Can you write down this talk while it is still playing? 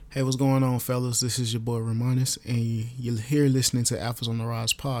Hey, what's going on, fellas? This is your boy Romanus, and you're here listening to Alphas on the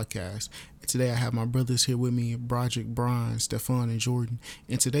Rise podcast. And today I have my brothers here with me, Broderick, Brian, Stefan, and Jordan.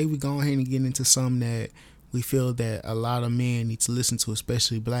 And today we go ahead and get into something that we feel that a lot of men need to listen to,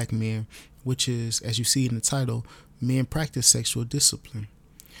 especially black men, which is, as you see in the title, men practice sexual discipline.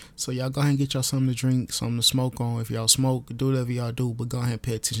 So y'all go ahead and get y'all something to drink, something to smoke on. If y'all smoke, do whatever y'all do, but go ahead and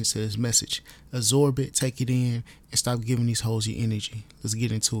pay attention to this message. Absorb it, take it in, and stop giving these hoes your energy. Let's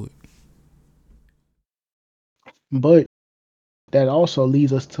get into it. But that also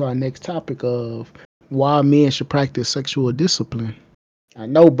leads us to our next topic of why men should practice sexual discipline. I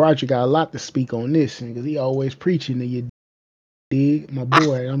know Broderick got a lot to speak on this because he always preaching to you dig. My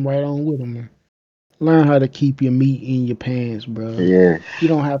boy, I'm right on with him. Learn how to keep your meat in your pants, bro. Yes, You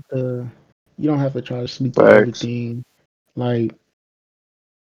don't have to you don't have to try to sleep with facts. everything. Like,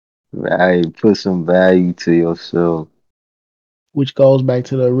 Value, put some value to yourself. which goes back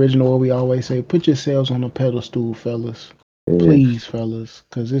to the original what we always say, put yourselves on a pedestal, fellas. Yes, Please, fellas.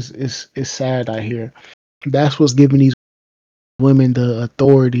 Cause it's sad out here. That's what's giving these women the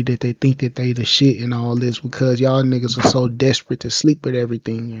authority that they think that they the shit and all this because y'all niggas are so desperate to sleep with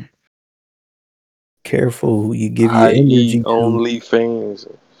everything. Careful who you give your I eat energy to. OnlyFans.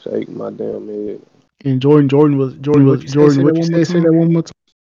 Shake my damn head. And Jordan, what you said? Say that Jordan, what one you more said? Say that time. one more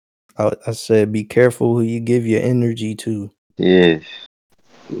time. I said, be careful who you give your energy to. yes,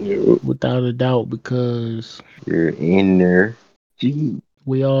 Yep. Without a doubt, because you're in there. Gee,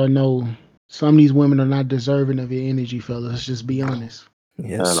 we all know some of these women are not deserving of your energy, fellas. Let's just be honest.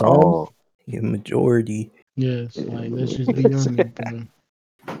 Yeah, at some, all. your majority. Yes, Yeah, like let's just be honest,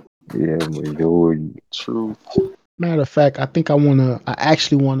 bro. yeah, majority. Truth. Matter of fact, I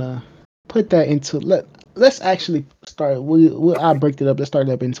actually wanna put that into let's actually start. I break it up. Let's start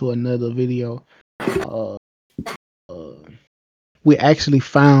it up into another video. Uh, uh, we actually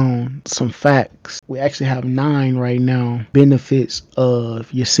found some facts. We actually have 9 right now benefits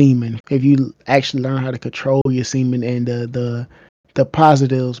of your semen. If you actually learn how to control your semen and the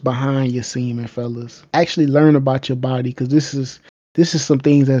positives behind your semen, fellas. Actually learn about your body because this is some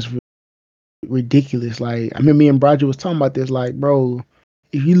things that's ridiculous. Like I remember me and Broderick was talking about this. Like, bro,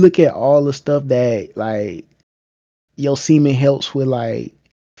 if you look at all the stuff that like your semen helps with, like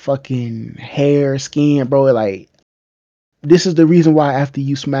fucking hair, skin, bro, like this is the reason why after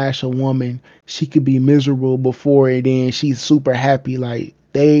you smash a woman, she could be miserable before and then she's super happy.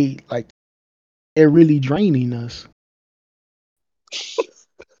 They're really draining us.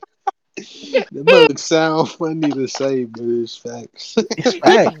 Look, sound funny to say, but it's facts. It's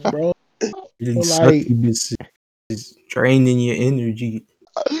facts, bro. Really Like, succubus is draining your energy.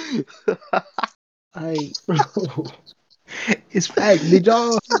 bro, it's facts. Did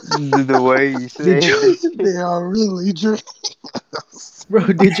y'all? The way you Did said you, They are really drunk. bro?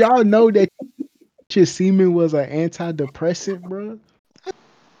 Did y'all know that your semen was an antidepressant, bro?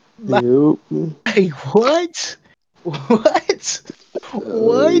 Like, Yep. what? What? Oh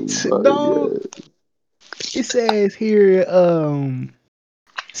What? my Dog? god. It says here,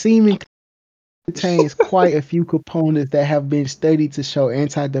 semen contains quite a few components that have been studied to show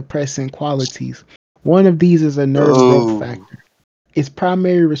antidepressant qualities. One of these is a nerve growth oh, factor. Its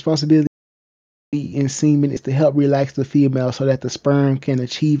primary responsibility in semen is to help relax the female so that the sperm can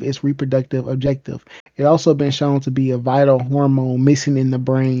achieve its reproductive objective. It also been shown to be a vital hormone missing in the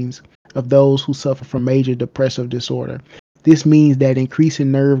brains of those who suffer from major depressive disorder. This means that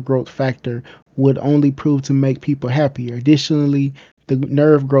increasing nerve growth factor would only prove to make people happier. Additionally, the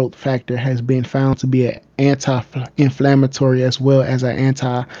nerve growth factor has been found to be an anti-inflammatory as well as an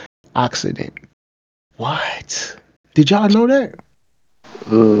antioxidant. What? Did y'all know that?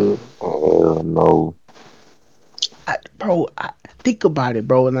 Mm. hell no. Think about it,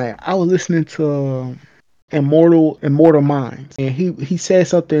 bro. And like, I was listening to Immortal Minds, and he said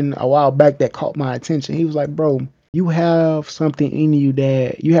something a while back that caught my attention. He was like, "Bro, you have something in you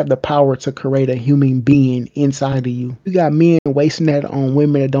that you have the power to create a human being inside of you. You got men wasting that on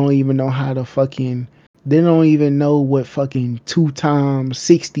women that don't even know how to fucking. They don't even know what fucking 2 times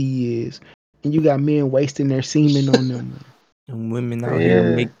 60 is, and you got men wasting their semen on them. And women out here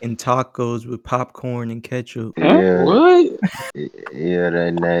Yeah, making tacos with popcorn and ketchup. Huh? yeah, What? yeah,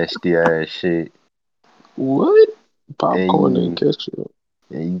 that nasty ass shit. What? And Popcorn and ketchup.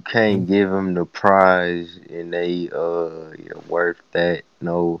 you can't And give them the prize, and you're worth that.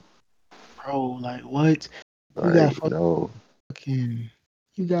 No, Bro, like what? You got like no. fucking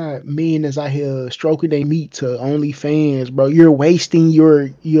you got men that's out here stroking their meat to OnlyFans, bro. You're wasting your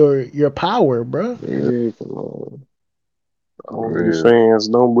power, bro. Yeah, Heck no. Real.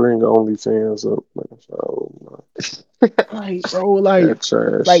 OnlyFans, don't bring OnlyFans up, man. Oh my, Like, bro, that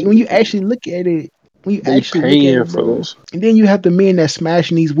trash like when you shit, man. actually look at it, when you They actually look at paying it, for bro, this. and then you have the men that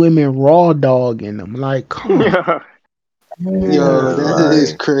smashing these women raw dogging them. Like, come Yo, on, that bro.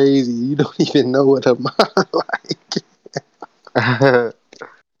 is Yeah, crazy. You don't even know what a mind like. like.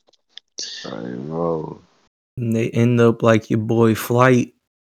 Like, bro. And they end up like your boy Flight.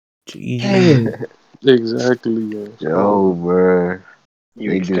 Yeah, GG. Exactly, yeah. Yo, bro.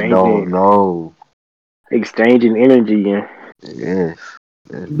 You Niggas don't know. exchanging energy, and Yes.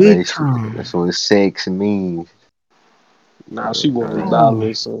 That's big basically time, that's what sex means. Now she wanted bro.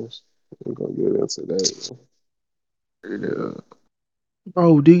 dollars, so we're gonna get into that. Yeah.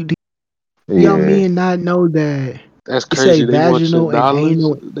 Bro, do y'all Yeah. men not know that That's it say crazy. They want your vaginal and dollars.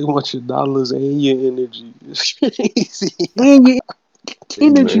 anal They want your dollars and your energy. It's crazy. and your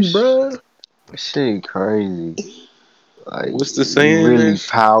energy, But bro? shit crazy. Like What's the we saying? really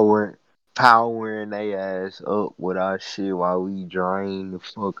That powering they ass up with our shit while we drain the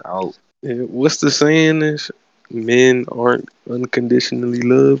fuck out. what's the saying? Is men aren't unconditionally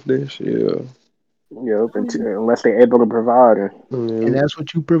loved. This, yeah. yep, unless they're able to provide. And And Yeah. that's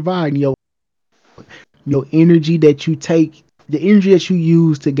what you provide. Your energy that you take, the energy that you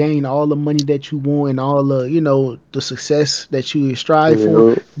use to gain all the money that you want and all the, the success that you strive for,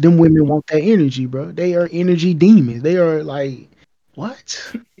 Yeah. them women want that energy, bro. They are energy demons. They are like,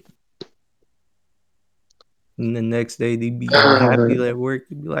 what? And the next day they be all happy at work.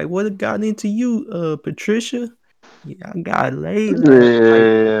 They be like, "What got into you, Patricia? Yeah, I got laid last night."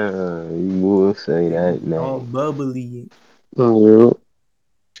 Yeah, you will say They that be all name. bubbly. Yeah.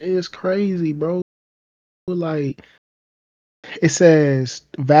 It's crazy, bro. Like, it says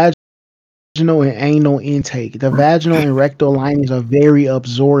vaginal and anal intake. The vaginal and rectal linings are very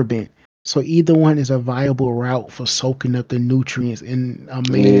absorbent. So either one is a viable route for soaking up the nutrients in a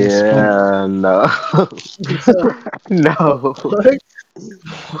man's stomach. Yeah, no. No. What?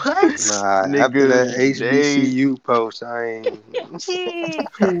 What? Nah, after that Niggas, they HBCU post, I ain't.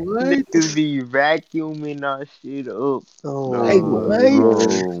 What? niggas be vacuuming our shit up. Oh Like my No, what?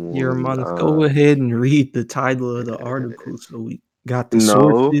 god. Yeah, no, Romanus, go no. ahead and read the title of the article so we got the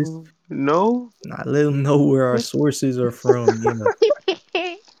sources. No, no. Not let them know where our sources are from.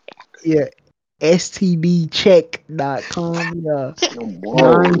 Yeah, stdcheck.com. Yeah, nine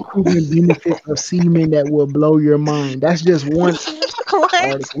whoa, proven benefits of semen that will blow your mind. That's just one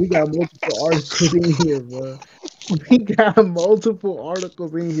article. We got multiple articles in here, bro. We got multiple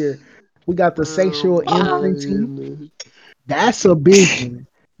articles in here. We got the sexual Oh my imprinting. goodness. That's a big one.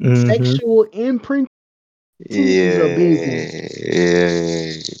 Mm-hmm. Sexual imprinting is a big one.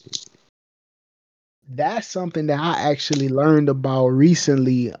 Yeah, yeah. That's something that I actually learned about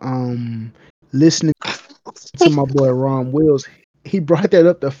recently. Listening to my boy Ron Wills, he brought that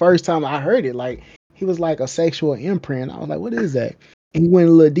up the first time I heard it. Like he was like a sexual imprint. I was like, what is that? And he went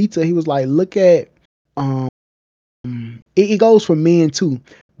in a little detail. He was like, look at um, it goes for men too,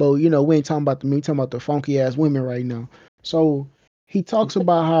 but we ain't talking about the men. We talking about the funky ass women right now. So he talks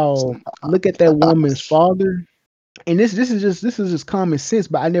about how look at that woman's father. And this is just common sense,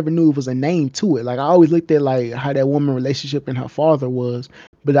 but I never knew it was a name to it. Like I always looked at like how that woman relationship and her father was,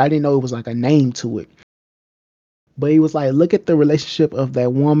 but I didn't know it was like a name to it. But he was like, look at the relationship of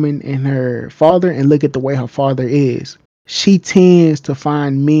that woman and her father, and look at the way her father is. She tends to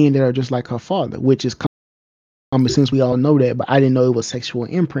find men that are just like her father, which is common sense. We all know that, but I didn't know it was sexual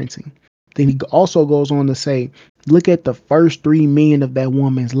imprinting. Then he also goes on to say, look at the first three men of that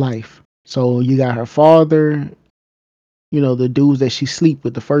woman's life. So you got her father, the dudes that she sleep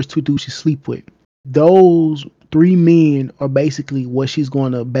with, the first two dudes she sleep with. Those three men are basically what she's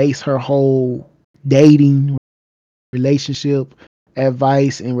going to base her whole dating relationship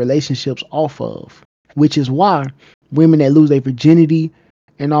advice and relationships off of, which is why women that lose their virginity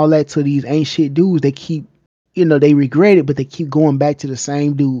and all that to these ain't shit dudes, they keep, they regret it, but they keep going back to the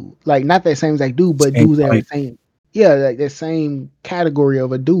same dude, like not that same exact dude, but Same dudes that are type. the same, yeah, like that same category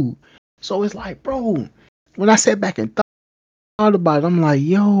of a dude. So it's like, bro, when I sat back and thought about it, I'm like,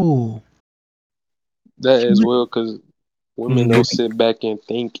 yo, That as well, because women don't sit back and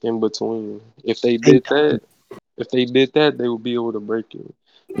think in between. they don't. If they did that, they would be able to break it.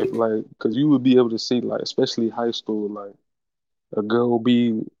 If like, because you would be able to see like, especially high school, like a girl will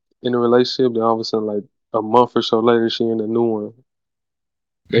be in a relationship, then all of a sudden, like a month or so later, she in a new one.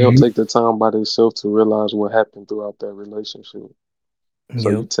 They don't Mhm. take the time by themselves to realize what happened throughout that relationship. So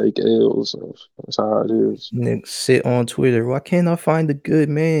you Yep. take L's. That's how it is. Niggas sit on Twitter. Why can't I find a good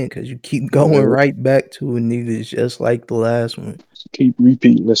man? Because you keep going Yeah, right back to a nigga that's just like the last one. keep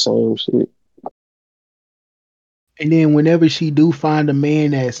repeating the same shit. And then whenever she do find a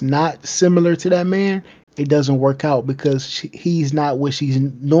man that's not similar to that man, it doesn't work out because he's not what she's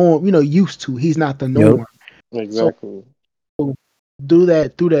used to. He's not the Yep. norm. So Exactly. through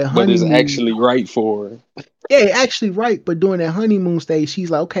that But it's honeymoon. actually right for her. Yeah, actually right. But during that honeymoon stage, she's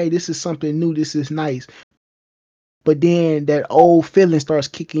like, okay, this is something new. This is nice. But then that old feeling starts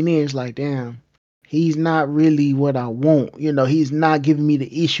kicking in. It's like, damn, he's not really what I want. He's not giving me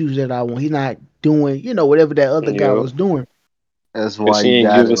the issues that I want. He's not doing, whatever that other guy Yep. was doing. That's Cause why she you ain't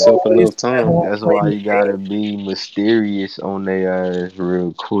give gotta. herself Always enough time. home That's why playing you the game. gotta be mysterious on their ass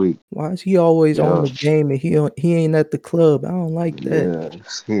real quick. Why is he always on Yeah, the game and he ain't at the club? I don't like that. yeah.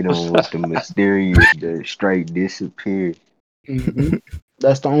 Hit them with the mysterious, the straight disappear, Hmm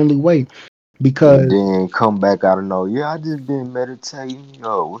That's the only way and because then come back out of know. Yeah, I just been meditating.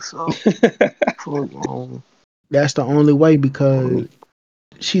 Yo, what's up? Fuck on. that's the only way because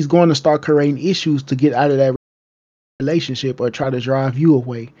she's going to start creating issues to get out of that relationship or try to drive you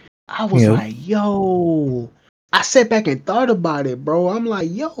away. I was Yep. like, yo, I sat back and thought about it, bro. I'm like,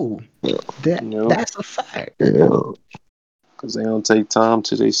 yo, Yep. that's a fact. Yeah, Cause they don't take time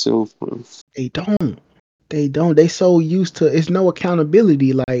to themselves. They don't. They don't. They so used to it's no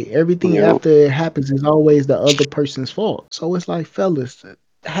accountability. Like everything Yep. after it happens is always the other person's fault. So it's like, fellas,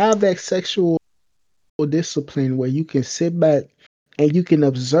 have that sexual discipline where you can sit back and you can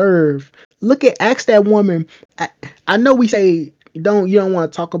observe. Ask that woman. I know we say you don't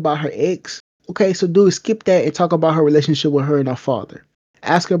want to talk about her ex. Okay, so skip that and talk about her relationship with her and her father.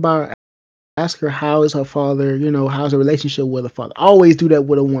 Ask her about ask her how is her father, how's her relationship with her father. Always do that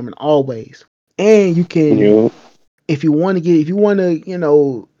with a woman, always. And you can Yep. if you want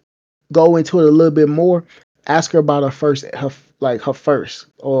to, go into it a little bit more, ask her about her first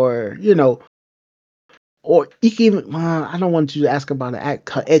or you can even, I don't want you to ask her about her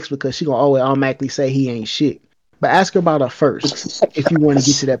ex because she gonna always automatically say he ain't shit. But ask her about her first if you want to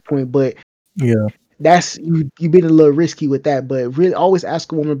get to that point. But Yeah. that's you been a little risky with that. But really, always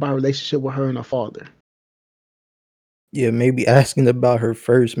ask a woman about her relationship with her and her father. Yeah, maybe asking about her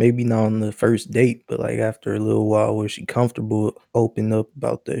first, maybe not on the first date, but like after a little while where she comfortable open up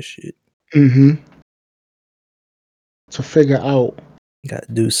about that shit. Mm-hmm. To figure out,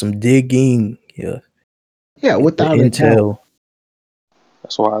 Gotta do some digging. Yeah. yeah, Get the without a doubt, intel.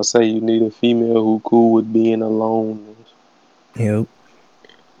 That's why I say you need a female who cool with being alone. Yep.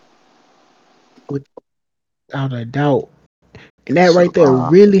 without a doubt, and that it's right a there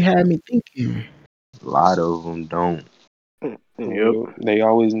lot. really had me thinking. A lot of them don't. Yep. Yep. They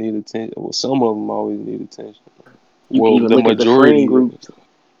always need attention. Well, some of them always need attention. You can Well, even the look at the friend majority. groups.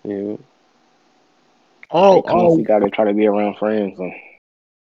 Yeah. All They all constantly got to try to be around friends.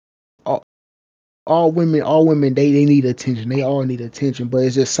 all, all women, they need attention. They all need attention, but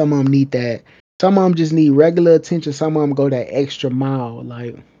it's just some of them need that. Some of them just need regular attention. Some of them go that extra mile.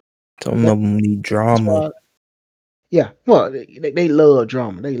 Like Some that's of them need drama. why, yeah. Well, they love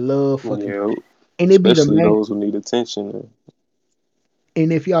drama. They love fucking, Yeah. and it be the Especially main. those who need attention.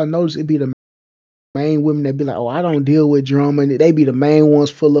 And if y'all notice, it be the main women that be like, "Oh, I don't deal with drama," and they be the main ones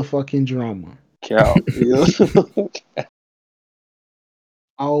full of fucking drama. Cow. Yeah.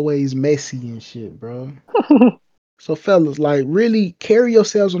 Always messy and shit, bro. So, fellas, like, really carry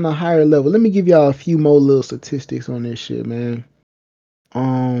yourselves on a higher level. Let me give y'all a few more little statistics on this shit, man.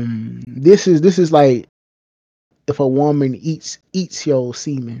 This is like if a woman eats your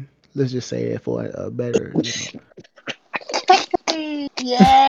semen. Let's just say that for a better,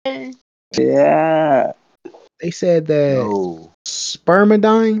 Yeah. Yeah. They said that Yo.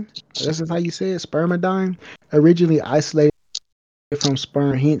 spermidine. This is how you say it. Spermidine, originally isolated from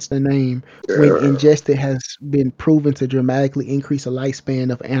sperm, hence the name, when ingested has been proven to dramatically increase the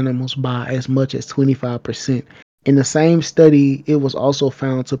lifespan of animals by as much as 25%. In the same study, it was also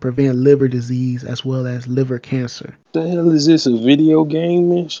found to prevent liver disease as well as liver cancer. The hell is this? A video game,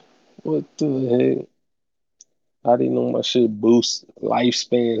 Mish? What the heck? I didn't know my shit boosts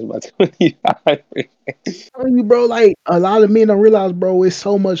lifespans by 25. Telling you, bro, like a lot of men don't realize, bro, it's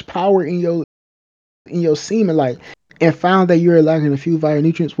so much power in your semen, like, and found that you're lacking a few vital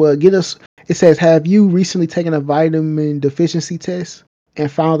nutrients. Well, get us. It says, have you recently taken a vitamin deficiency test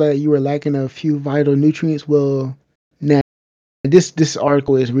and found that you were lacking a few vital nutrients? Well, now this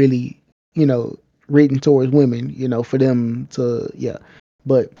article is really, you know, written towards women, for them to, yeah.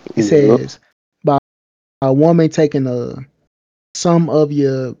 But it Yep. says by a woman taking some of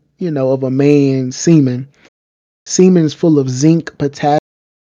your, of a man's semen. Semen is full of zinc, potassium,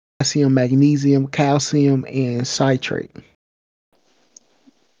 magnesium, calcium, and citrate.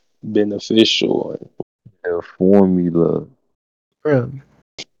 Beneficial. The formula. Bro,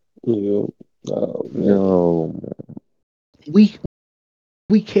 Yep. Oh man. Yo,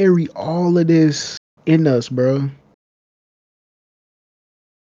 We carry all of this in us, bro.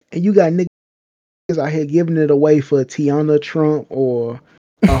 And you got niggas out here giving it away for Tiana Trump or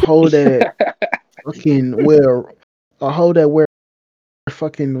a hoe that fucking wear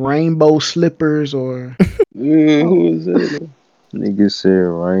fucking rainbow slippers or Yeah, who is that? nigga said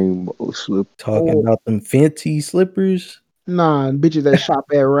rainbow slip. Talking or about them Fenty slippers. nah bitches that shop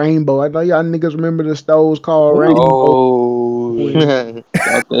at Rainbow. I know y'all niggas remember the stores called What? Rainbow. Oh,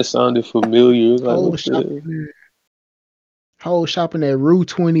 thought that sounded familiar. It was like, Whole what the hell? shopping whole shopping at Rue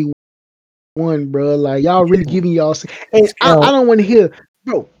 21, bro. Like y'all really giving y'all and I don't want to hear,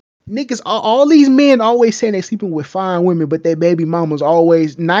 bro. Niggas, all these men always saying they sleeping with fine women, but their baby mamas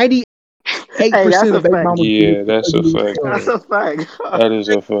always 98% Hey, that's of a baby fact. mamas Yeah, that's a ugly as fact. That's hell. a fact. That is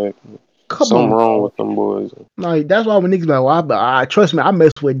a fact. Come Something on, wrong dog. with them boys. Like that's why when niggas be like, well, I trust me, I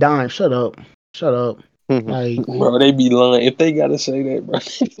mess with Dime. Shut up. Like, Bro, they be lying. If they gotta say that, bro.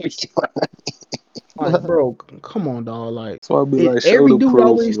 bro, come on, dog. Like, So I'll be like, show every the dude proof,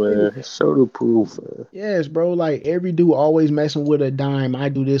 always say man. that. Show the proof, man. Yes, bro. Like every dude always messing with a dime. I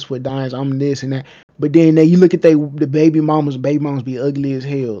do this with dimes. I'm this and that. But then you look at the baby mamas. Baby mamas be ugly as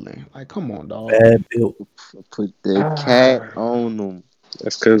hell. And like, come on, dog. Bad built. Put the cat on them.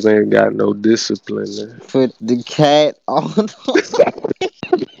 That's because they ain't got no discipline there. Put the cat on them.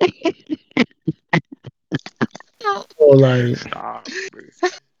 So like, Stop, bro.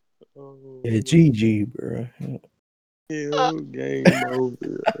 Oh, Yeah, GG, bro. hell, game over.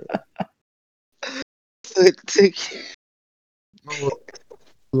 Put the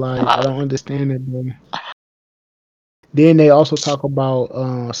I don't understand it, bro. Then they also talk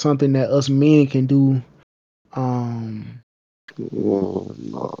about something that us men can do. Oh,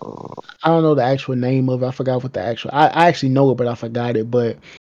 no. I don't know the actual name of it. I forgot what the actual. I actually know it, but I forgot it. But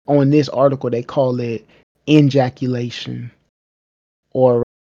on this article, they call it ejaculation or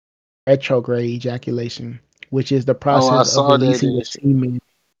retrograde ejaculation, which is the Oh, I process of saw that releasing the and semen,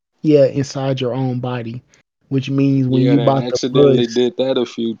 yeah, inside your own body. Which means when yeah, you they about the accidentally bus, did that a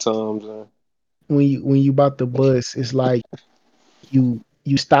few times. when you about the bus, it's like you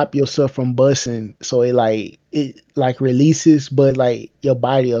stop yourself from busting, so it releases, but like your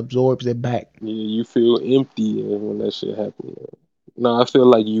body absorbs it back. Yeah, you feel empty when that shit happens. No, I feel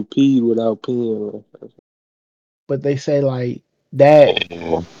like you peed without peeing. But they say like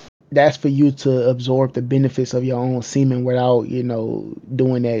that's for you to absorb the benefits of your own semen without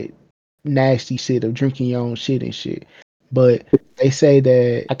doing that nasty shit of drinking your own shit and shit. But they say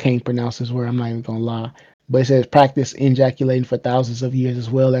that I can't pronounce this word. I'm not even gonna lie. But it says practice ejaculating for thousands of years, as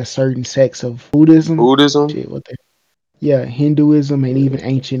well as certain sects of Buddhism. Buddhism? Shit, yeah, Hinduism and even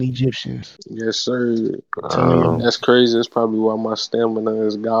ancient Egyptians. Yes, sir. Telling you, That's crazy. That's probably why my stamina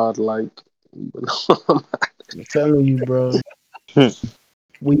is godlike. I'm telling you, bro.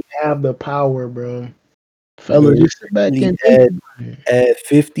 We have the power, bro. Fellas, Yeah, just sit back really and think add about it. add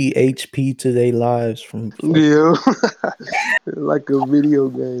 50 HP to their lives from fucking. Yeah. Like a video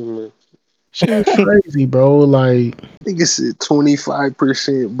game, man. Shit crazy, bro. Like, I think it's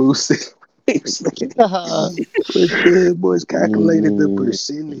 25% boosted. But the boys calculated the Mm,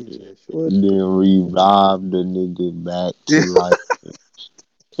 percentage. What then revive the nigga back to life.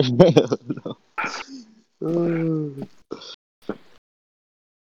 the?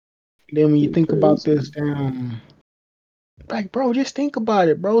 then when you Shit think about crazy. this, like, bro, just think about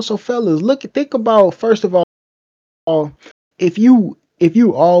it, bro. So, fellas, think about first of all, if you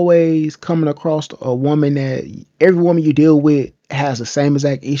always coming across a woman that every woman you deal with has the same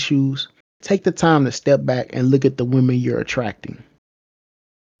exact issues, take the time to step back and look at the women you're attracting,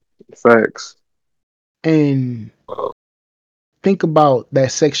 Facts. and think about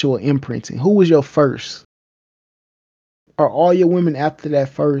that sexual imprinting. Who was your first? Are all your women after that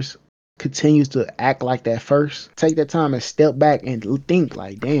first continues to act like that first? Take that time and step back and think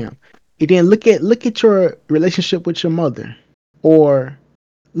like, damn. And then look at your relationship with your mother, or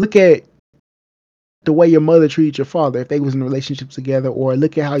look at the way your mother treated your father if they was in a relationship together, or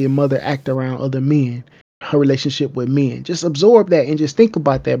look at how your mother act around other men, her relationship with men. Just absorb that and just think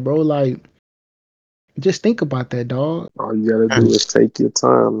about that, bro. Like, just think about that, dog. All you gotta do is take your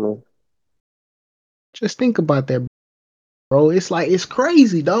time, man. Just think about that, bro. It's like it's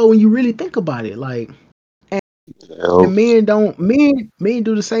crazy, dog, when you really think about it. Like, and men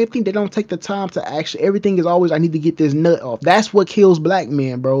do the same thing. They don't take the time to actually. Everything is always I need to get this nut off. That's what kills black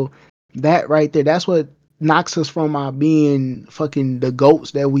men, bro. That right there. That's what knocks us from our being fucking the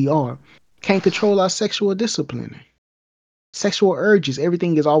goats that we are. Can't control our sexual discipline, sexual urges.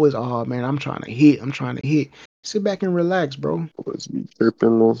 Everything is always, oh man, I'm trying to hit. I'm trying to hit. Sit back and relax, bro. Let's be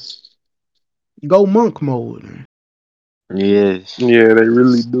tripping, man. Go monk mode. Yes. Yeah, they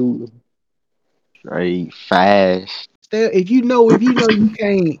really do. Straight fast. If you know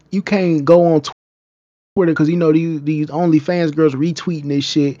you can't go on Twitter because you know these OnlyFans girls retweeting this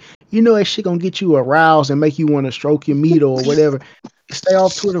shit. You know that shit gonna get you aroused and make you want to stroke your meat or whatever. Stay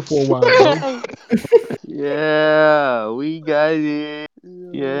off Twitter for a while, bro. Yeah, we got it.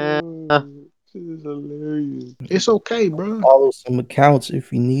 Yeah. Yo, shit is hilarious. It's okay, bro. Follow some accounts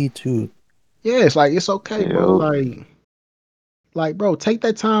if you need to. Yeah, it's okay, bro. Yo. Bro, take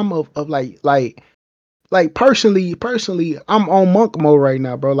that time of like personally, I'm on monk mode right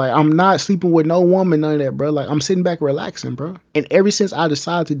now, bro. Like I'm not sleeping with no woman, none of that, bro. Like I'm sitting back relaxing, bro. And ever since I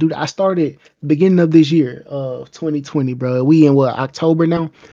decided to do that, I started beginning of this year of 2020, bro. We in what, October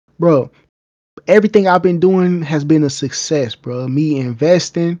now, bro. Everything I've been doing has been a success, bro. Me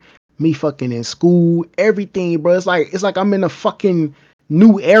investing, me fucking in school, everything, bro. It's like I'm in a fucking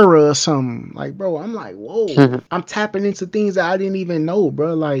new era or something. Like, bro, I'm like, whoa. I'm tapping into things that I didn't even know,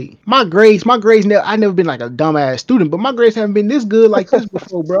 bro. Like my grades I never been like a dumbass student, but my grades haven't been this good like this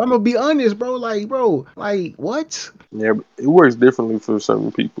before, bro. I'm gonna be honest, bro. Like, bro, like what? Yeah, but it works differently for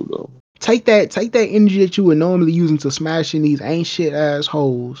certain people though. Take that energy that you would normally use into smashing these ain't shit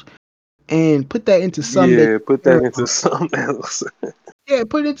assholes and put that into something that Yeah, put you care that into about. something else. Yeah,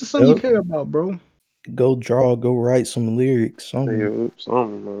 put it into something you Yep. care about, bro. Go draw, go write some lyrics, something. Yeah,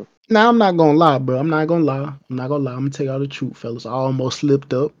 something, man. Now I'm not gonna lie, bro. I'm not gonna lie. I'm gonna tell y'all the truth, fellas. I almost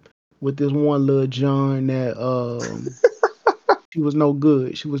slipped up with this one little John that she was no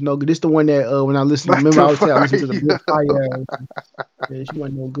good. She was no good. This the one that when I listened, What remember I the was telling I listened to fuck? the Big Fire. Yeah, she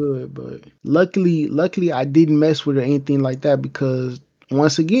wasn't no good, but luckily I didn't mess with her or anything like that because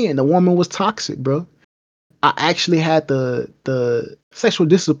once again the woman was toxic, bro. I actually had the sexual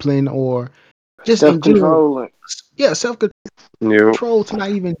discipline or just Self in general, controlling. yeah, self Yep. control to not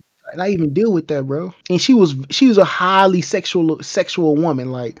even deal with that, bro. And she was a highly sexual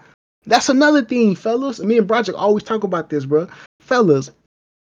woman. Like that's another thing, fellas. Me and Broderick always talk about this, bro. Fellas,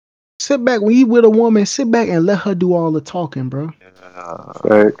 sit back when you with a woman. Sit back and let her do all the talking, bro.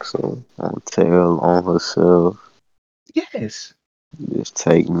 Facts. So. Won't tell on herself. Yes, Just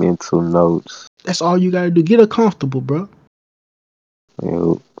take mental notes. that's all you gotta do. Get her comfortable, bro.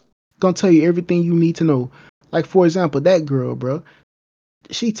 Yo. Gonna tell you everything you need to know. Like for example, that girl, bro.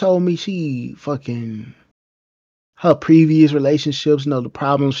 She told me she fucking her previous relationships, the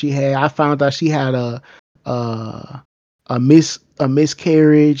problems she had. I found out she had a a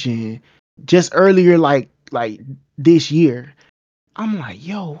miscarriage and just earlier like this year. I'm like,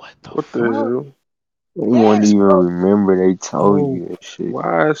 yo, what the What the fuck? hell? You won't Yes, even bro. remember they told Oh, you that shit.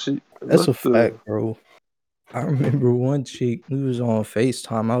 Why is she? that's What a the? fact, bro. I remember one chick, we was on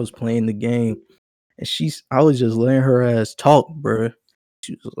FaceTime. I was playing the game, and I was just letting her ass talk, bro.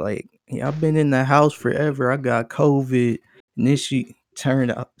 She was like, "Yeah, I've been in the house forever. I got COVID." And then she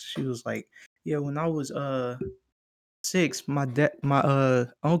turned out, she was like, "Yeah, when I was 6, my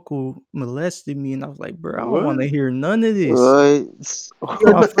uncle molested me." And I was like, "Bro, I don't want What? to hear none of this." What?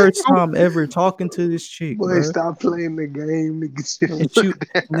 Your My dumb first uncle. time ever talking to this chick, Boy, bro. stop playing the game, nigga. And Just she look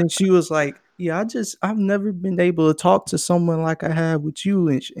at and then she was like, "Yeah, I've never been able to talk to someone like I had with you."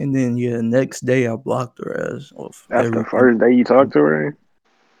 And then yeah, next day I blocked her ass off That's the everything. first day you talked to her.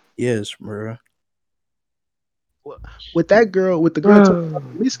 Yes, bro. With that girl, with the girl talking about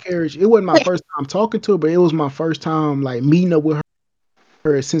the miscarriage, it wasn't my first time talking to her, but it was my first time like meeting up with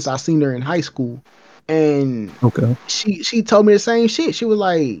her since I seen her in high school. And Okay. she told me the same shit. She was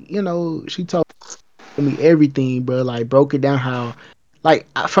like, she told me everything, bro. Like broke it down how, like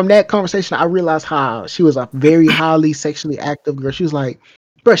from that conversation, I realized how she was a very highly sexually active girl. She was like,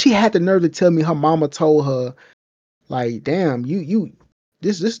 bro, she had the nerve to tell me her mama told her, like, damn,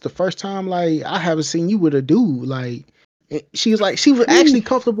 this is the first time like I haven't seen you with a dude. Like, she was actually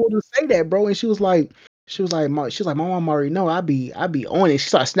comfortable to say that, bro. And my mom already know I be on it. She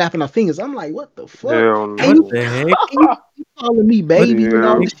started snapping her fingers. I'm like, what the fuck? hell And What you, no. the heck? and you calling me What baby the and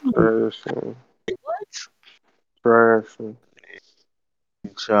all Yeah, this? heck? She was trash, man. like, what? Trash. Man.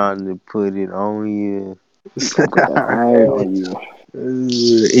 Trying to put it on you. You gonna put that flag on you.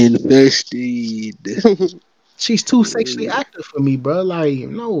 Invested. She's too sexually active for me, bro. Like,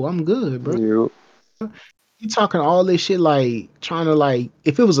 no, I'm good, bro. Yep. You talking all this shit like trying to like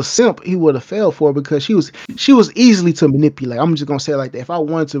if it was a simp, he would have fell for it because she was easily to manipulate. I'm just gonna say it like that. If I was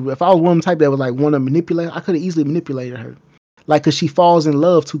one type that was like want to manipulate, I could have easily manipulated her. Like, cause she falls in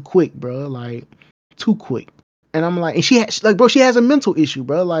love too quick, bro. Like, too quick. And I'm like, and she has a mental issue,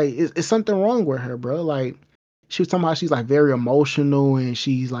 bro. Like, it's something wrong with her, bro. Like, she was talking about she's like very emotional and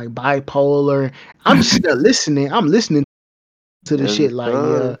she's like bipolar. I'm just there listening. I'm listening to the That's a shit. Like,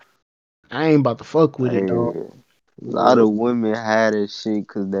 yeah, thug. I ain't about to fuck with it, Hey, dog. a lot of women had that shit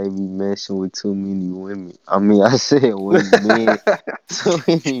because they be messing with too many women. I mean, I said women, men, too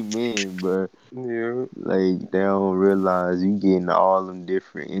many men, bro. Yeah. Like, they don't realize you getting all them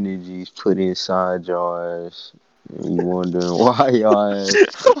different energies put inside your ass. And you wondering why your ass.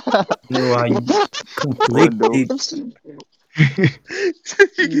 You know how you wonder, conflicted. You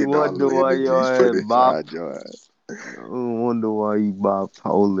you getting all wonder the why energies your put ass inside your ass. wonder why you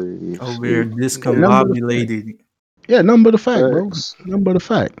bipolar and Over there shit. Yeah, number the fact. discombobulated. Yeah, number the fact, bro. Facts. Number the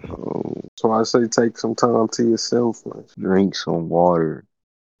fact. Oh, So I say take some time to yourself, man. drink some water.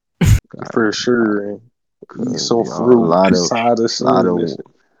 For sure. And eat Cause some y'all, fruit. Tired of lot seeing of, this.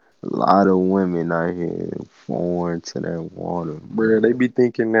 lot of women out here foreign to that water, Bruh, they man. be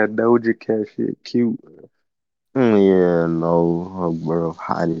thinking that Doja Cat shit cute. Yeah, no, her bro,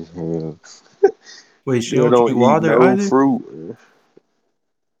 hot as hell. Wait, she Girl don't don't drink eat water no either? fruit.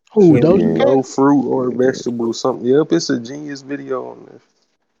 She Who, don't eat Doja Yeah, Cat? no fruit or yeah. vegetable. Something. Yep, it's a genius video on this.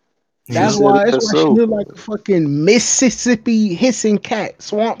 She That's Yep. said why. it That's why she herself. look like a fucking Mississippi hissing cat,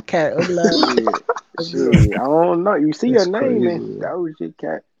 swamp cat, ugly ass. Shit. Girl. Shit. I don't know. You see her That's name crazy. and Doja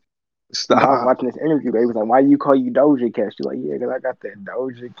Cat. You know, I was Stop. watching this interview. They was like, "Why you call you Doja Cat?" She like, "Yeah, 'cause I got that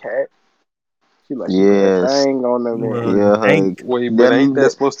Doja Cat." She like, she put a Yes, thing on them there. Well, yeah, dang. Wait, but ain't them, that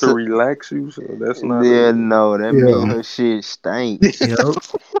supposed to relax you? So that's not yeah, a. no, that mean Yeah. her shit stank. Yep.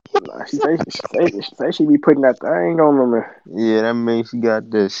 Nah, she say she be putting that thing on them there. Yeah, that means she got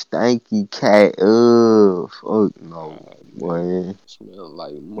the stanky cat. Ugh, fuck no, boy. Smell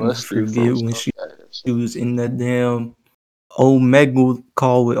like I mustard from forget when some she ass. was in that damn Omegle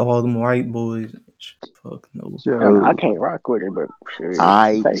call with all them white boys. Fuck no. And I Joe, can't rock with her, but shit,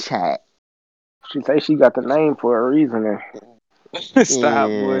 I chat. she say she got the name for a reason there. Stop,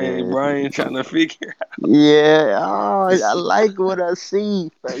 boy. Yeah, Brian trying to figure. yeah. Oh, I like what I see.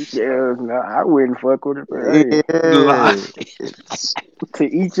 Face Yeah, no, I wouldn't fuck with her, but hey, Lie. yeah. to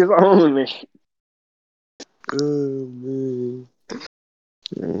each his own. And Oh man,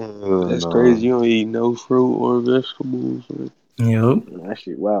 Oh that's crazy. no. You don't eat no fruit or vegetables. Man. Yep. that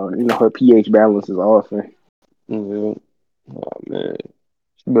shit, wow. You know her pH balance is off. And Yeah. Oh man,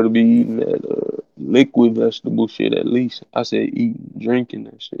 you better be eating that liquid vegetable shit at least. I said eating, drinking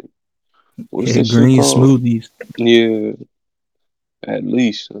that shit. What's Yeah, that shit green called? smoothies. Yeah, at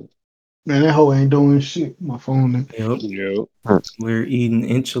least. Man, that hoe ain't doing shit. My phone. Yep. Yeah. We're eating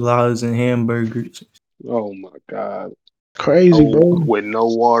enchiladas and hamburgers. Oh my god. Crazy, Oh, bro. with no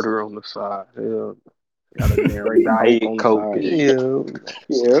water on the side. Hell, got a Gatorade Coke Diet on the Coke. side. Yeah.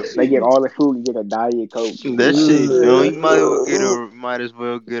 Yeah, they get all the food and get a Diet Coke. That shit, no, you Ugh. might as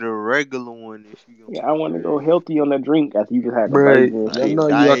well get a regular one if you gonna Yeah, I be want to go crazy. healthy on the drink after you just had the Bruh, burger and y'all shit. Like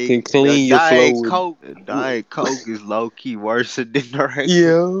know you can clean your flow with. Diet Coke is low key worse than the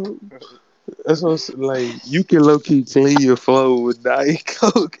regular. Yeah. That's what I'm saying. Like, you can low key clean your flow with Diet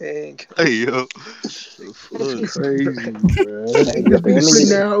Coke. And Yo, the fuck. crazy, bruh. Hey, Niggas but the be putting energy,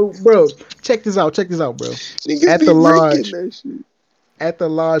 that hoe, bro. Check this out. Check this out, bro. Niggas At the be drinking lodge, that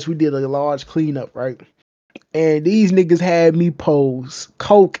shit. we did a large cleanup, right? And these niggas had me pose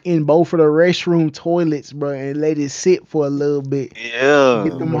coke in both of the restroom toilets, bro, and let it sit for a little bit. Get Yeah,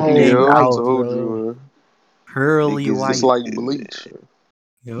 them Let whole hang Yeah, I white, out. told bro. you, man. Pearly niggas It's is white. like bleach.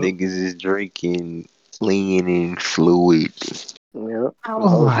 Yep. niggas is drinking cleaning fluid. yeah. I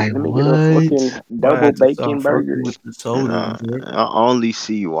was Oh shit, like, let me get a what? fucking I double had to bacon start fucking burger. with the sodas, bro. I only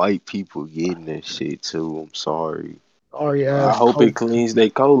see white people getting that shit too. I'm sorry, Sorry I ass hope it coke. cleans their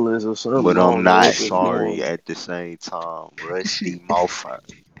colons or something. but I I'm don't know not what they're sorry doing. at the same time. Rusty motherfucker.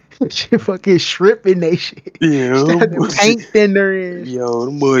 Shit fucking shrimping they shit. Yeah, Started but shit. paint thinner and shit. Yo,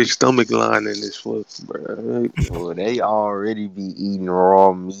 them boys' stomach lining is fucked, bro. Well, they already be eating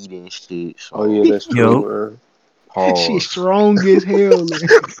raw meat and shit. Oh yeah, So that's Yep. true, man. Shit pause. strong as hell.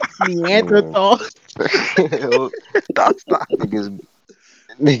 Yeah. Neanderthal. Stop, stop.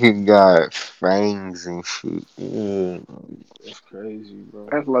 Nigga got fangs and shit. Yeah. That's crazy, bro.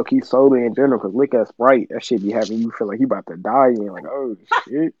 That's low key soda in general. Cause lick at Sprite, that shit be having you feel like you about to die. And you're like, oh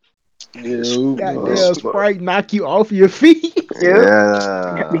shit. Yeah, Goddamn that's Sprite knock you off your feet. Yep. Be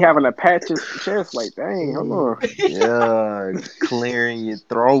Yeah. having a patch his chest like, dang, hold on. Yeah. Clearing your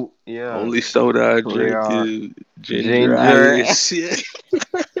throat. Yeah. only soda I drink Clear is ginger ginger. ale. Shit.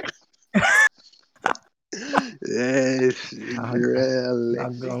 Yes, I, ginger ale.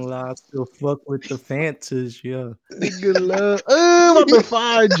 not gonna lie, I still fuck with the Fantas, yeah. Nigga love. I'm about to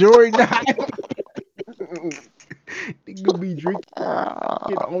fire Jordan. Nigga be drinking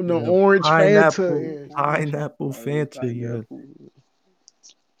on the Yeah. orange Fanta. Pineapple, And pineapple Oh, Fanta, yeah. pineapple.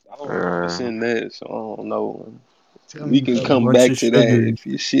 I don't know what's in that, so I don't know. Telling We you, can fellas. come Bunch back of to that sugar. if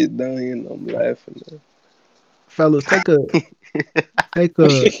your shit dying. I'm laughing. Fellas, take a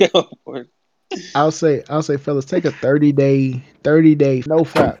I'll say fellas, take a 30 day no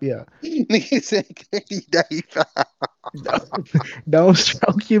fap, yeah. Nigga said 30 days. Don't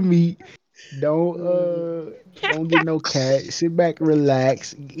stroke your meat. Don't get no cat. Sit back,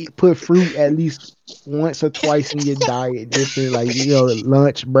 relax. Put fruit at least once or twice in your diet, different like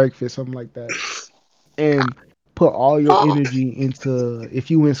lunch, breakfast, something like that. And put all your energy into if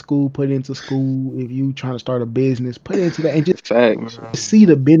you in school, put it into school. If you trying to start a business, put it into that and just Facts. see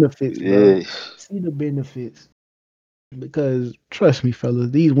the benefits, bro. Yeah. See the benefits. Because trust me, fellas,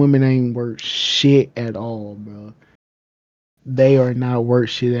 these women ain't worth shit at all, bro. They are not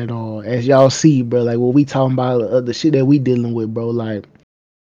worth shit at all. As y'all see, bro, like what we talking about, the shit that we dealing with, bro. Like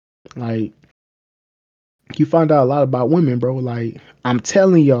you find out a lot about women, bro. Like I'm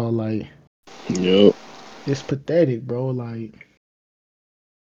telling y'all, like Yup. it's pathetic, bro. Like,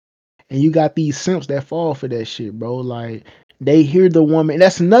 and you got these simps that fall for that shit, bro. Like they hear the woman. And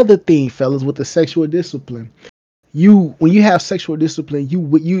that's another thing, fellas, with the sexual discipline. When you have sexual discipline,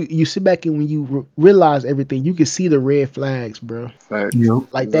 you sit back and when you realize everything, you can see the red flags, bro. Facts.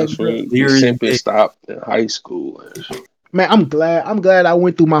 Yep. Like That's that girl, when the Clear as simping day. stopped in high school. And shit. man. I'm glad I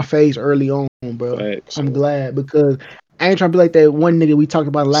went through my phase early on, bro. Facts. I'm glad because I ain't trying to be like that one nigga we talked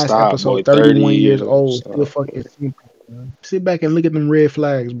about in the last Stop, boy. episode, 30 31 years years. old, still Stop. fucking simple, bro. Sit back and look at them red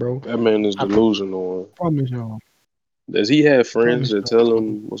flags, bro. That man is I delusional. promise y'all. Does he have friends Promise that y'all, tell bro.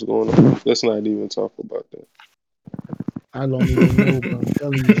 him what's going on? Let's not even talk about that. I don't even know, bro. I'm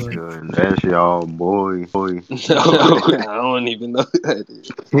telling you, bro. Good, that's y'all boy. No, I don't even know who that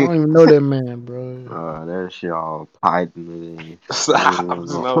is. I don't even know that man, bro. That's y'all partner. Stop.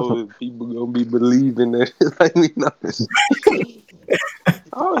 No, people gonna be believing that like we know this.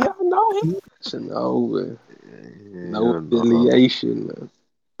 Oh, y'all know him? No, no affiliation.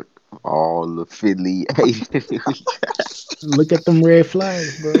 All affiliated. Look at them red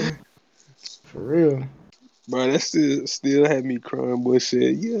flags, bro. For real. Bro, that still had me crying. Boy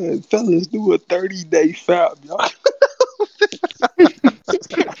said, "Yeah, fellas, do a 30-day fap, y'all."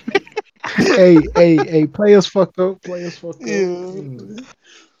 Hey, players fucked up. Players fucked up. Yeah.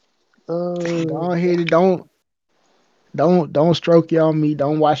 Go ahead and don't stroke y'all me.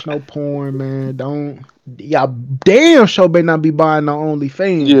 Don't watch no porn, man. Don't y'all damn sure better not be buying no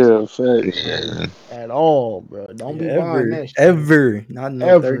OnlyFans Yeah, facts. Yeah. at all, bro. Don't Yeah, be buying ever, that shit. ever, not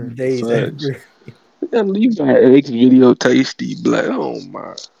no 30 Ever. days, Facts. ever. And you got X video tasty black. Oh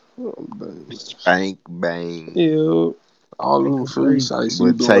my. Oh, man. Spank bang. Yeah. All them Nigga free crazy. sites you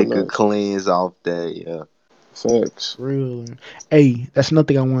But doing take a that. cleanse off that, yeah. Facts. Real. Hey, that's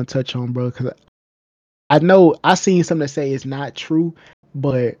nothing I want to touch on, bro. Because I know I seen something that say it's not true,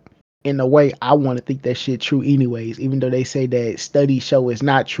 but in a way, I want to think that shit true anyways. Even though they say that studies show it's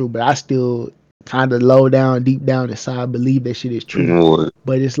not true, but I still kind of low down, deep down inside believe that shit is true. What?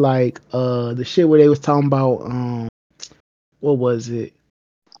 But it's like the shit where they was talking about what was it?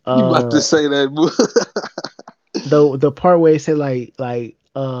 You about to Uh say that, boy. the part where it said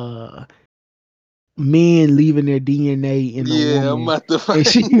men leaving their DNA in a Yeah, I'm woman, about to and find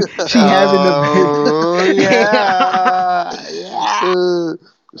she having the Oh, baby. yeah. Yeah.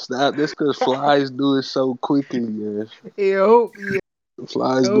 Stop. That's because flies do it so quickly, yeah. Yo,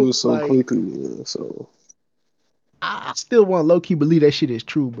 Flies do yo, it so like quickly, yeah. So I still want low key believe that shit is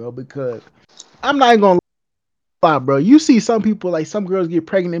true, bro. Because I'm not even gonna lie, bro. You see some people like some girls get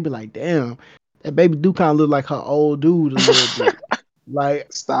pregnant and be like, damn, that baby do kind of look like her old dude a little bit.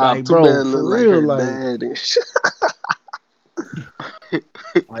 Like, stop. Too bro, bad for look like real, her dad and shit.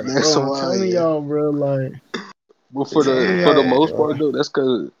 That's bro. I'm why, telling yeah. y'all, bro. Like, But telling for the y'all, most bro. part though, that's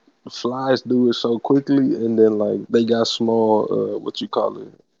because flies do it so quickly, and then like they got small, what you call it?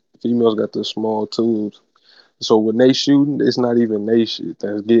 Females got the small tubes. So when they shooting, it's not even they shit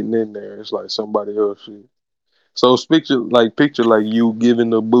that's getting in there. It's like somebody else shit. So picture like you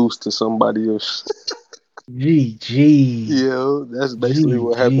giving a boost to somebody else. GG, Yeah, that's basically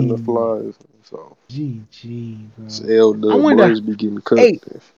what happened to GG, flies. So GG, bro. L I dub wonder, boys be getting cut. hey,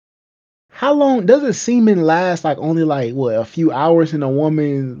 how long does it semen last? Like only like what a few hours in a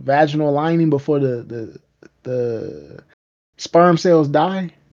woman's vaginal lining before the sperm cells die?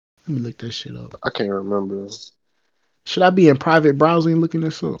 Let me look that shit up. I can't remember. Should I be in private browsing looking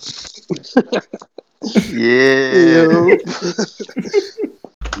this up? Yeah. Yeah.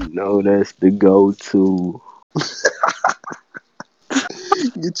 No, that's the go-to.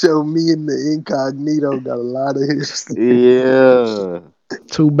 Get your me in the incognito got a lot of history. Yeah.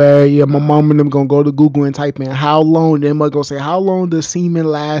 Too bad. Yeah, my mom and them gonna go to Google and type in how long. Them gonna say how long does semen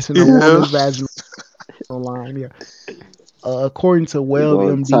last in a Yeah. woman's vaginal? online. Yeah. According to They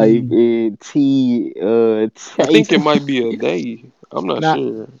gonna type WebMD, in I think it Chase. might be a day. I'm not not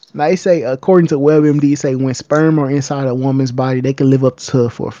sure. now they say according to WebMD, say when sperm are inside a woman's body, they can live up to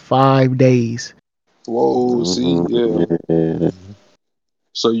for 5 days. Whoa, see, yeah. Yeah.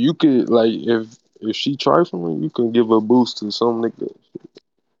 So you could like if she trifling, you can give a boost to some nigga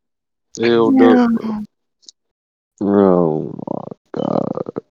held up, Yeah. bro. Oh my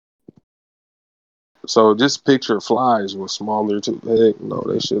god. So just picture flies was smaller too. Heck no,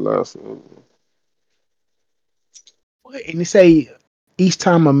 that shit laughing. And they say each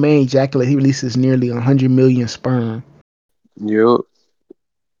time a man ejaculates, he releases nearly 100 million sperm. Yup.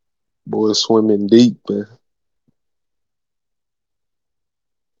 Boy swimming deep, man.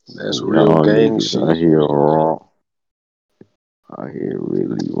 That's real Y'all gang niggas shit. out here raw. Out here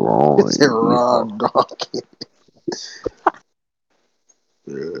really raw It's a in these raw hoes. dog.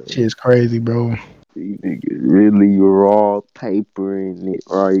 Yeah. Shit's crazy, bro. These niggas really raw papering it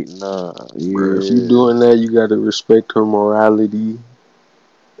right now. Bro, if you Yeah. doing that, you gotta respect her morality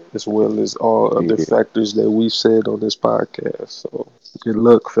as well as all other Yeah. factors that we've said on this podcast. So good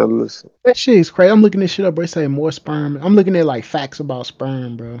luck, fellas. That shit is crazy. I'm looking this shit up, bro. It say more sperm. I'm looking at like facts about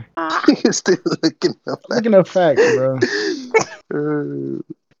sperm, bro. Still looking up. I'm looking up facts, bro.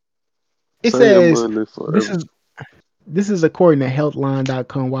 It Say a says bullet this forever. is this is according to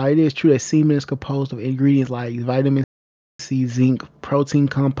healthline.com. While it is true that semen is composed of ingredients like vitamin C, zinc, protein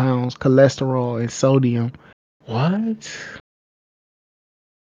compounds, cholesterol, and sodium. What?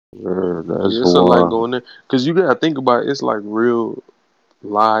 Yeah, that's Yeah, it's a lot why. going there. Cause you gotta think about it, it's like real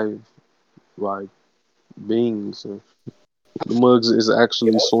live like beings. And the mugs is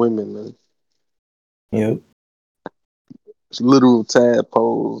actually swimming. Man. Yep. It's literal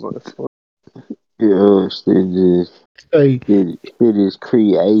tadpoles. Yeah, Say shit is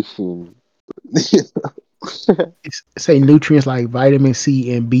creation. say nutrients like vitamin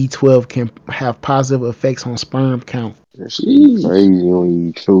C and B12 can have positive effects on sperm count. That shit Crazy crazy. when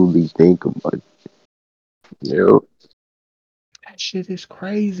you truly think about it. Yep. That shit is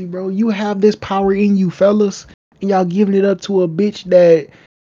crazy, bro. You have this power in you, fellas, and y'all giving it up to a bitch that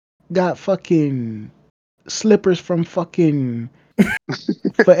got fucking slippers from fucking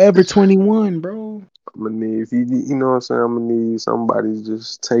Forever 21, bro. I'm gonna need if you know what I'm saying, I'm gonna need somebody to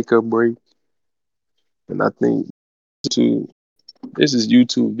just take a break. And I think to this is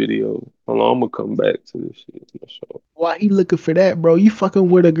YouTube video. Hold on, I'm gonna come back to this shit. So, Why he looking for that, bro? You fucking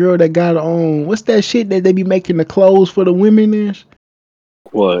with a girl that got on what's that shit that they be making the clothes for the women in?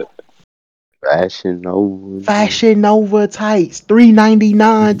 what? Fashion over. Fashion Nova tights,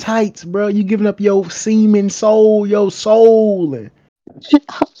 $3.99 tights, bro. You giving up your semen soul, your soul,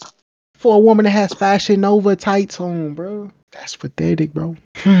 for a woman that has Fashion Nova tights on, bro. That's pathetic, bro.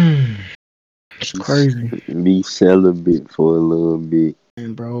 It's crazy. Be celibate for a little bit.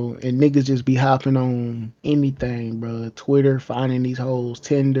 And bro, and niggas just be hopping on anything, bro. Twitter, finding these hoes,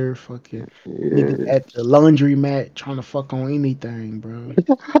 Tinder, fucking niggas Yeah. at the laundry mat trying to fuck on anything, bro.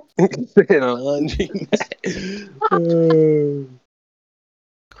 Laundry mat.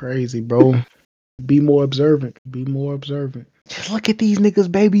 Crazy, bro. Be more observant. Be more observant. Just look at these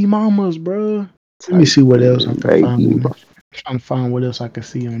niggas' baby mamas, bro. Let me Type see what else I in can find baby. on this. Trying to find what else I can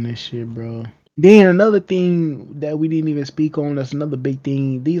see on this shit, bro. Then another thing that we didn't even speak on, that's another big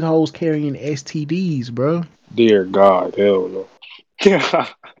thing. These hoes carrying STDs, bro. Dear God, hell no.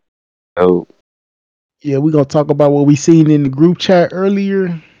 Oh Yeah, we gonna talk about what we seen in the group chat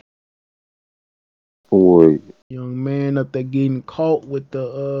earlier. boy. Young man up there getting caught with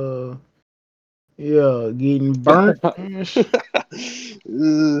the yeah, getting burnt. Ugh.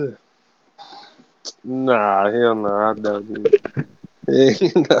 Nah, hell no, I doubt it.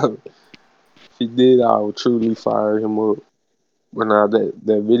 No. If he did, I would truly fire him up. But now that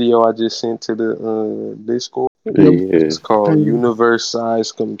video I just sent to the Discord, Yep. Yeah. it's called Thing. Universe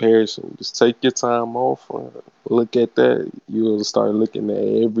Size Comparison. Just take your time off, look at that. You'll start looking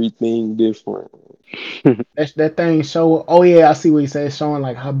at everything different. That's that thing show. Oh yeah, I see what he said. Showing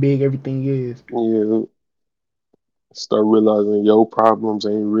like how big everything is Yeah, start realizing your problems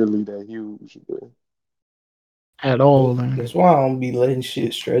ain't really that huge. But at all. And That's why I don't be letting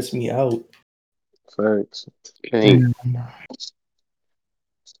shit stress me out. facts. Can't. damn, bro.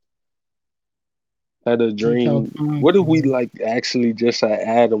 Had a Seek help. dream. What if we like actually just an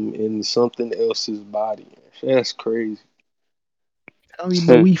atom in something else's body? That's crazy. Tell me,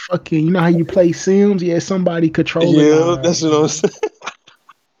 but we fucking. You know how you play Sims? Yeah, somebody controlling Yeah, our. that's what I'm saying.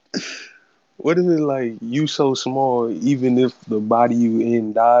 What if it like you so small, even if the body you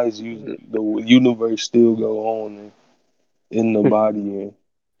in dies, the universe still go on in the body. And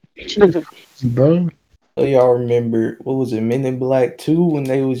Shit is crazy, bro. So y'all remember what was it, Men in Black 2 when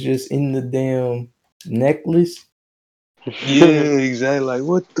they was just in the damn necklace? Yeah, exactly. Like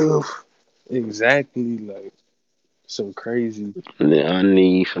what the exactly like some crazy. Then I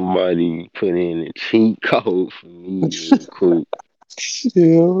need somebody to put in a cheat code for me real quick.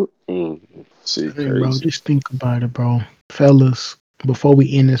 Yeah. Mm. Shit Hey, bro, crazy. just think about it, bro. Fellas, before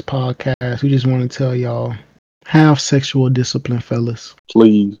we end this podcast, we just want to tell y'all have sexual discipline, fellas.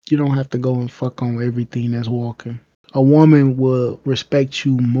 Please. You don't have to go and fuck on everything that's walking. A woman will respect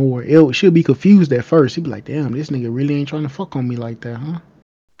you more. She'll be confused at first. She'll be like, damn, this nigga really ain't trying to fuck on me like that, huh?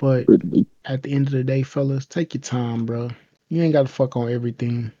 But at the end of the day, fellas, take your time, bro. You ain't got to fuck on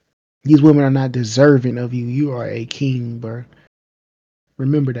everything. These women are not deserving of you. You are a king, bro.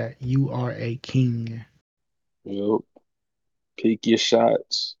 Remember that. You are a king. Yep. Pick your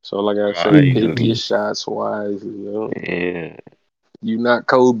shots. So like I say, Please, pick your Wisely. bro. shots wisely, Yeah. You not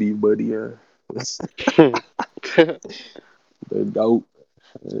Kobe, buddy, The dope.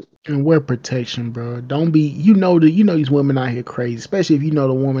 And wear protection, bro. Don't be you know these women out here crazy, especially if you know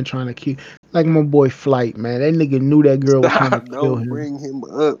the woman trying to kill like my boy Flight, man. That nigga knew that girl was trying to Stop. kill Don't him. bring him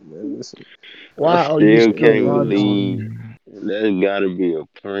up, man. Listen. I Why are you still still can't loving on believe him? that's gotta be a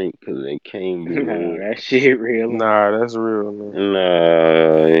prank because it can't be Nah, real. that shit real. Nah, that's real, man.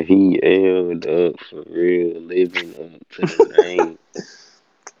 Nah, he held up for real, living up to the name.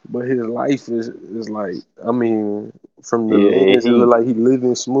 But his life is like, I mean, from the Yeah, and lens, it look he, like he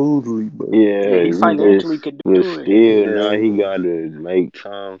living smoothly, but Yeah, yeah, he he just, financially could but do it. still, now he yeah, gotta make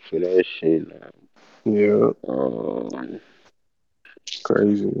time for that shit now. yeah, Um,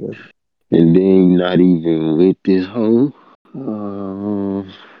 crazy, man. and then not even with this hoe. Now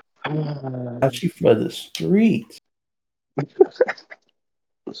she for the streets.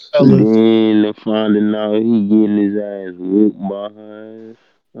 Fellas, Then to finding out he getting his ass whooped by her.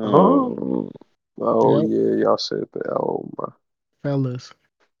 Huh? Oh, Oh yep, yeah, y'all said that. Oh my. fellas.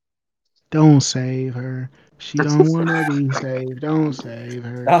 Don't save her. She don't wanna be saved. Don't save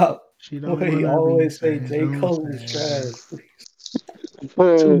her. Stop. She don't Wait, wanna be always say saved. J. Don't Cole is save her. trash.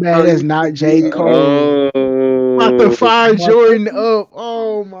 Too bad Oh, that's you not J. forget. Cole. About to oh, fire My Jordan up.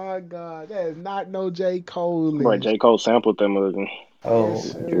 Oh my god. That is not no J. Cole Bro, list. J. Cole sampled them again. Yes, oh,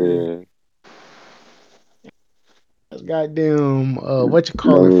 sir. yeah. Goddamn what you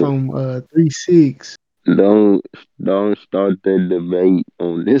call it Don't, from 3-6. don't, don't start that debate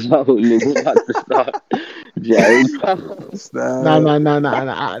on this whole nigga about to start. J. Cole. Nah, Stop. nah, nah, nah, nah,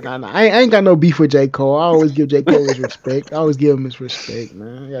 nah, nah. I ain't got no beef with J. Cole. I always give J. Cole his respect. I always give him his respect,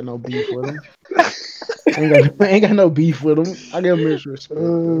 man. I ain't got no beef with him. I ain't got no beef with him. I give him his respect,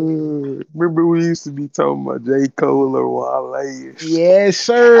 bro. Remember we used to be talking about J. Cole or Wale and shit. Yes,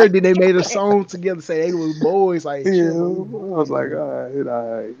 sir. Then they made a song together, say they was boys. Like, Yeah, chill, bro. I We was boys, like, man. all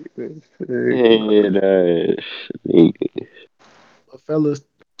right. Head ass nigga. But fellas,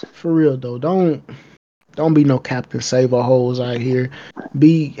 for real though, don't be no Captain Save hoes out here.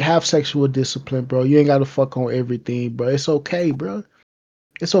 Have sexual discipline, bro. You ain't gotta fuck on everything, bro. It's okay, bro.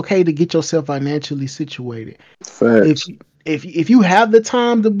 It's okay to get yourself financially situated. If Facts. if you have the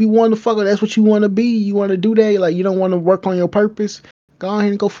time to be one to fuck, that's what you want to be. You want to do that. Like you don't want to work on your purpose. Go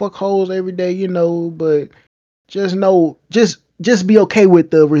ahead and go fuck hoes every day, But just know, just be okay with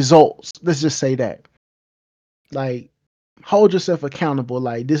the results. Let's just say that. Like hold yourself accountable.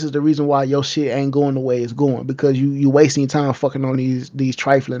 Like this is the reason why your shit ain't going the way it's going because you wasting time fucking on these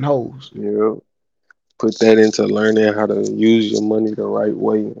trifling hoes. Yeah. Put that into learning how to use your money the right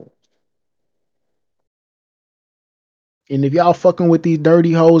way. And if y'all fucking with these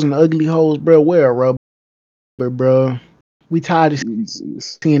dirty hoes and ugly hoes, bro, wear a rubber, bro. We tired of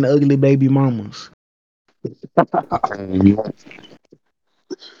Jesus. seeing ugly baby mamas.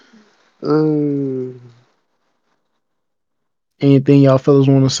 Uh, Anything y'all fellas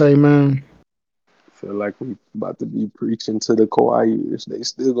want to say, man? feel like we about to be preaching to the choirs. They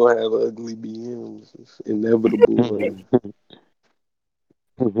still gonna have ugly BMs. It's inevitable.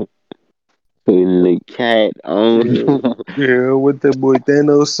 Putting the cat on. Yeah. Yeah, what that boy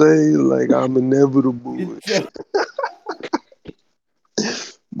Thanos say? Like I'm inevitable. get your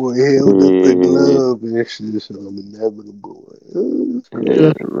Boy held up the Yeah, glove and shit. So I'm inevitable. It's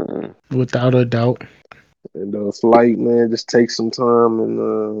Yeah, crazy. man. without a doubt. And flight man, just take some time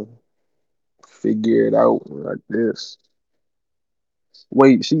and figure it out like this.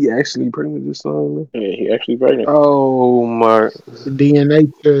 Wait, she actually pregnant this time? Yeah, he actually pregnant. Oh my, The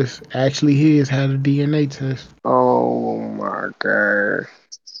DNA test actually his had a DNA test. oh my god.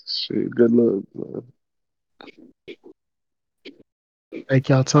 Shit, good luck, man. Take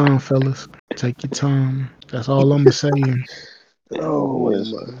y'all time, fellas. Take your time. That's all I'm saying. Oh,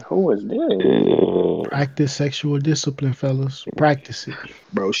 who was that? Yeah. Practice sexual discipline, fellas. Practice it.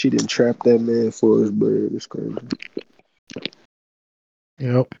 Bro, she didn't trap that man for his bread. It's crazy.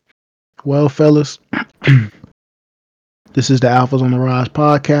 Yep. Well, fellas, this is the Alphas on the Rise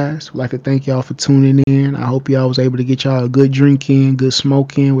podcast. I'd like to thank y'all for tuning in. I hope y'all was able to get y'all a good drink in, good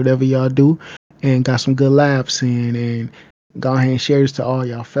smoke in, whatever y'all do, and got some good laughs in. And go ahead and share this to all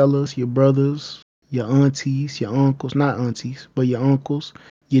y'all fellas, your brothers, your aunties, your uncles, not aunties, but your uncles,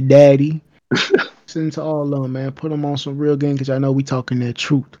 your daddy. Send it to all of them, man. Put them on some real game because I know we talking that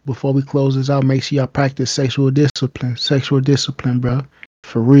truth. Before we close this out, make sure y'all practice sexual discipline. Sexual discipline, bro.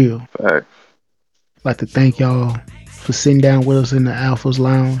 For real. Fact. Like to thank y'all for sitting down with us in the Alphas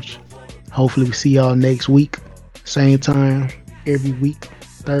Lounge. Hopefully we see y'all next week. Same time, every week,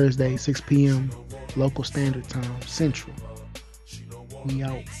 Thursday, 6 p.m. local standard time, Central. We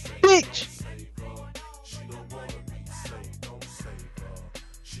out. Bitch!